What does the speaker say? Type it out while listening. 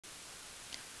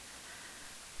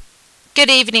Good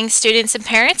evening, students and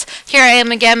parents. Here I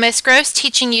am again, Miss Gross,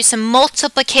 teaching you some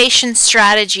multiplication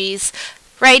strategies.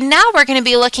 Right now we're going to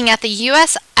be looking at the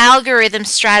US algorithm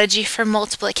strategy for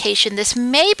multiplication. This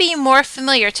may be more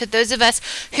familiar to those of us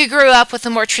who grew up with a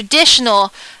more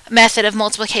traditional method of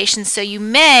multiplication, so you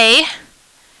may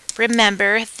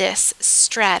remember this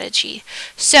strategy.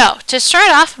 So to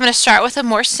start off, I'm going to start with a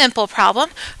more simple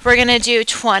problem. We're going to do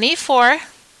 24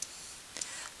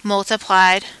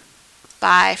 multiplied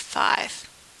by 5.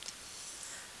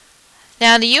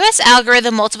 Now in the US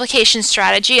algorithm multiplication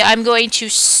strategy, I'm going to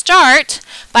start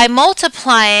by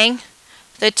multiplying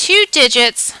the two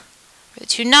digits, or the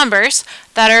two numbers,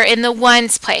 that are in the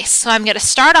ones place. So I'm going to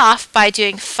start off by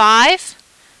doing 5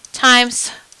 times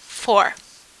 4,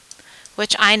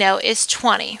 which I know is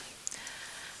 20.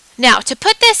 Now to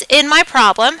put this in my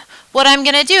problem, what I'm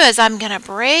going to do is I'm going to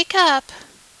break up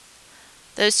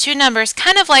those two numbers,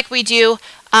 kind of like we do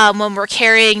when we're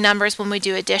carrying numbers when we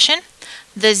do addition.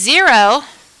 The 0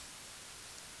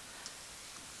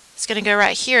 is going to go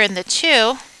right here, and the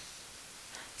 2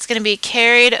 is going to be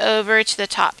carried over to the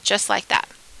top, just like that.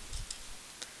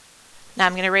 Now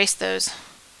I'm going to erase those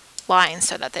lines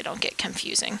so that they don't get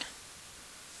confusing.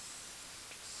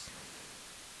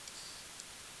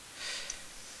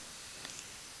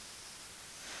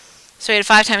 So we had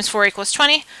 5 times 4 equals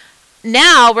 20.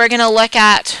 Now we're going to look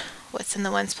at what's in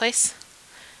the ones place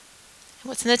and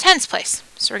what's in the tens place.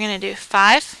 So we're going to do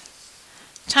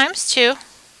 5 times 2,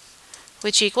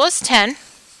 which equals 10.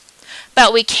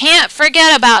 But we can't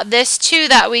forget about this 2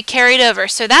 that we carried over.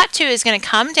 So that 2 is going to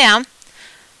come down,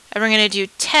 and we're going to do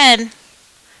 10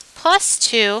 plus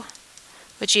 2,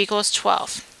 which equals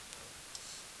 12.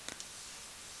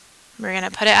 We're going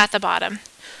to put it at the bottom.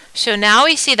 So now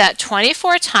we see that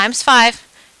 24 times 5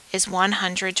 is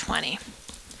 120.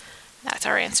 That's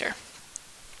our answer.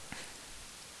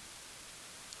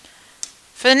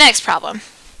 For the next problem,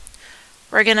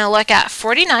 we're going to look at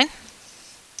 49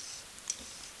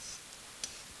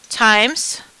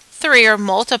 times 3, or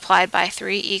multiplied by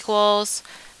 3, equals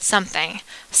something.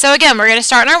 So again, we're going to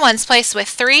start in our ones place with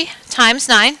 3 times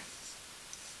 9,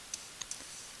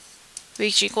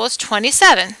 which equals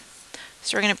 27.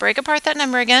 So we're going to break apart that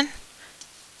number again.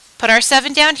 Put our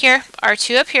 7 down here, our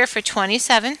 2 up here for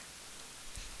 27.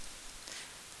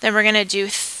 Then we're going to do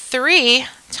 3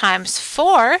 times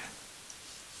 4,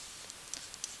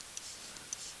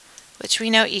 which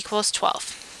we know equals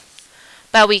 12.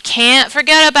 But we can't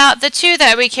forget about the 2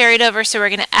 that we carried over, so we're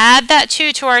going to add that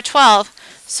 2 to our 12.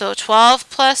 So 12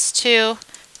 plus 2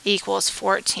 equals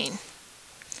 14.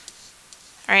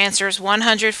 Our answer is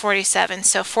 147.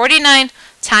 So 49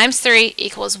 times 3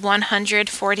 equals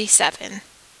 147.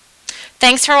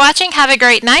 Thanks for watching. Have a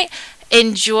great night.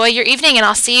 Enjoy your evening, and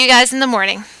I'll see you guys in the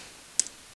morning.